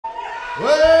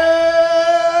Well,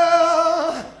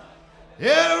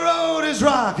 yeah, the road is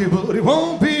rocky, but it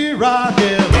won't be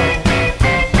rocky long.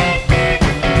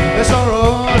 This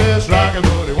road is rocky,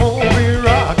 but it won't be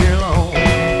rocky long.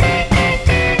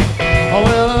 Oh,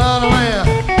 well, another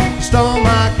man stole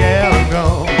my gal and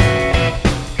gone.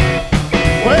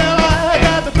 Well, I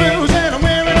got the blues and I'm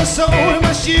wearing a soul in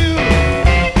my shoe.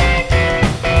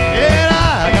 Yeah,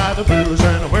 I got the blues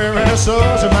and I'm wearing a soul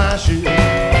in my shoe.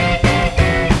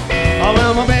 Oh,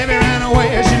 well, my baby ran away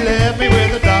and she left me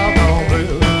with the doggone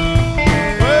blues.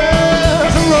 Well,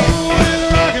 the road is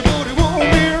rocky, but it won't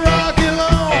be rocky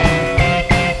long.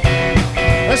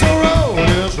 This road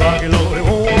is rocky, Lord, it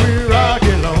won't be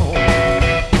rocky long.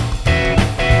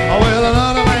 Oh, well,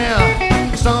 another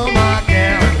man stole my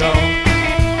gal and gone.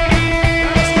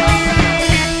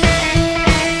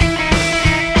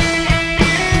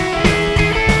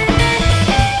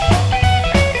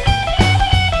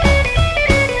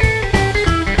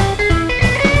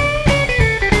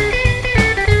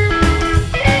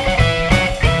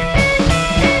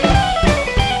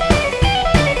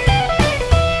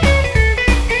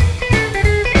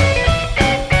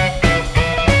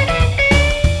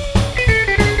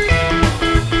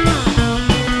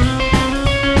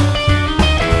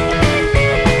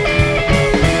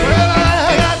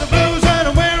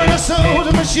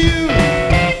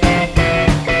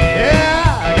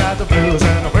 Yeah, I got the blues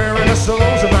and I'm wearing the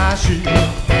soles of my shoes.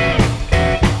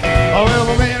 Oh, well,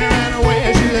 my baby ran away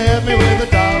and she left me with the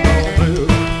doggone blues.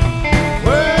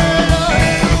 Well, the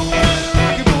road is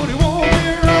rocky, but it won't be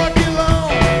rocky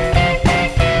long.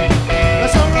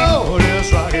 That's the road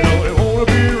is rocky, Lord, it won't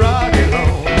be rocky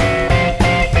long.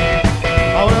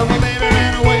 Oh, well, my baby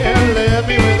ran away and left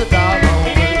me with the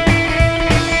doggone blues.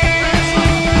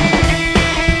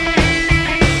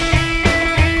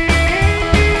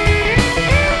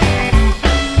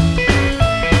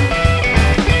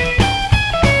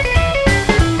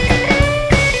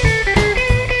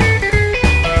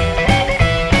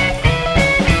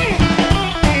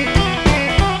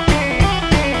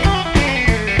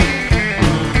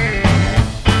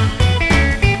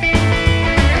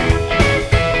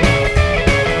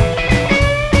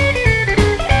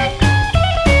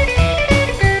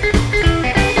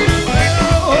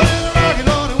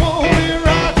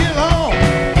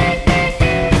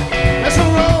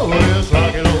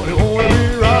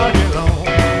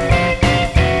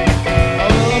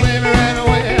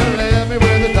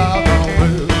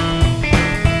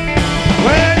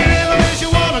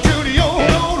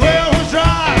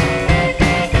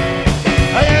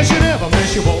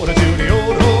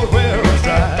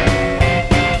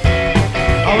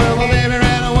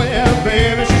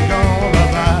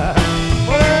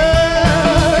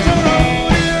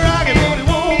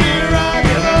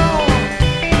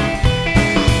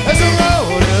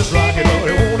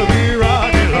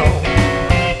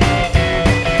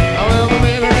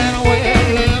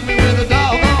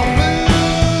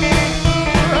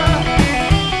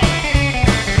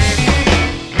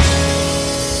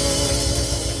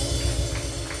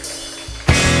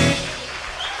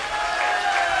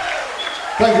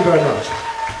 Thank you very much.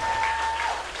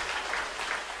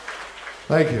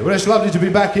 Thank you. Well, it's lovely to be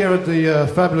back here at the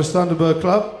fabulous Thunderbird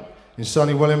Club in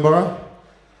sunny Wellingborough.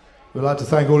 We'd like to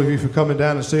thank all of you for coming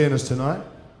down and seeing us tonight.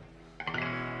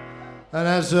 And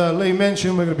as Lee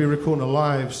mentioned, we're going to be recording a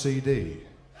live CD.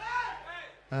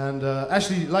 And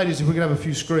actually, ladies, if we could have a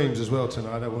few screams as well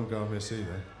tonight, that won't go amiss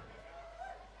either.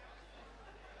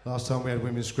 Last time we had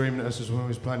women screaming at us was when we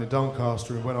was playing in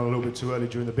Doncaster and went on a little bit too early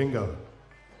during the bingo.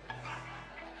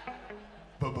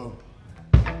 Boom, boom.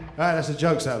 Alright, that's the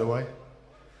jokes out of the way.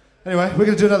 Anyway, we're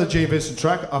going to do another G. Vincent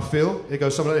track, I feel. It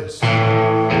goes something like this.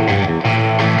 Well,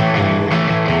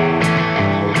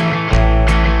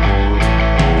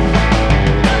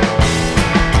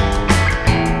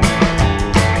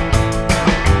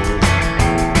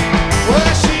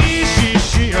 she,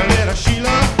 a little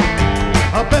Sheila,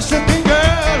 a best looking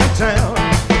girl in town.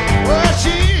 Well,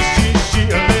 she,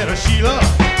 a little Sheila,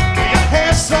 your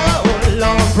hair so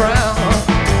long and brown.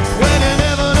 Well, you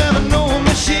never know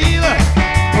me, Sheila,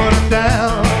 put 'em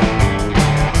down.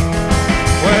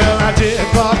 Well, I did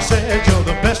Clark said you're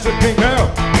the best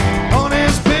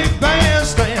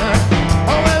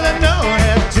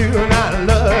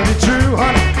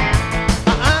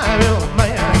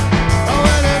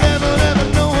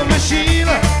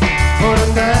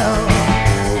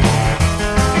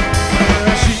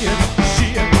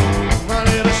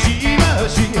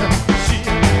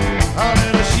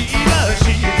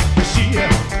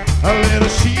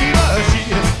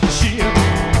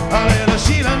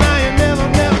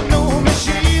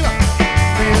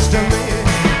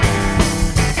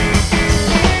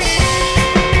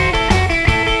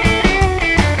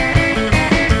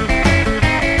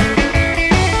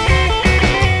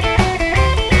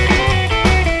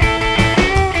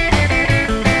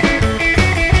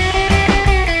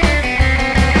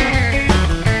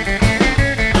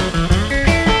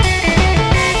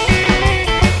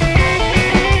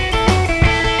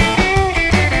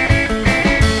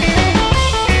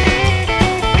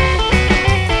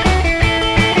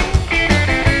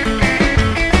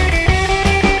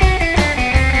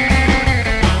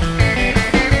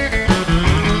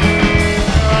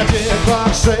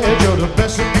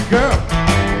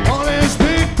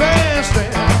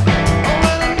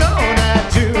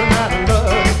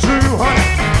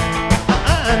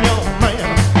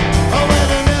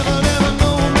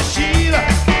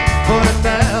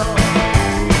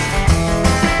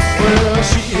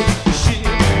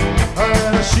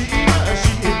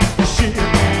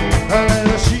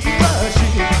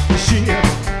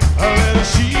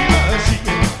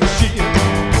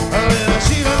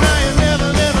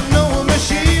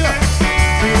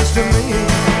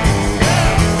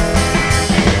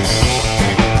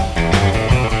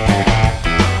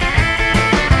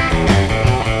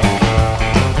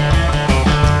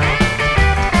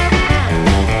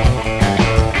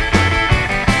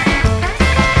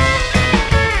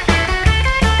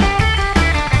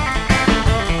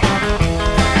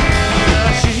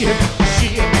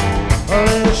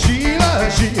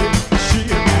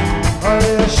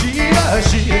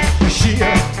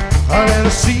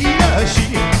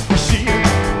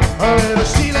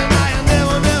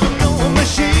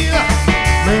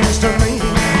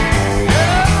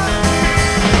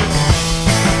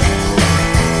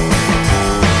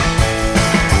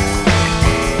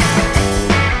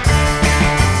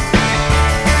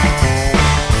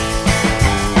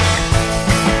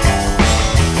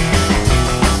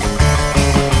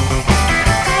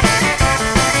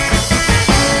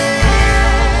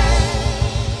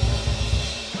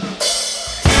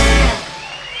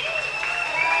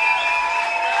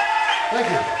Thank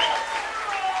you.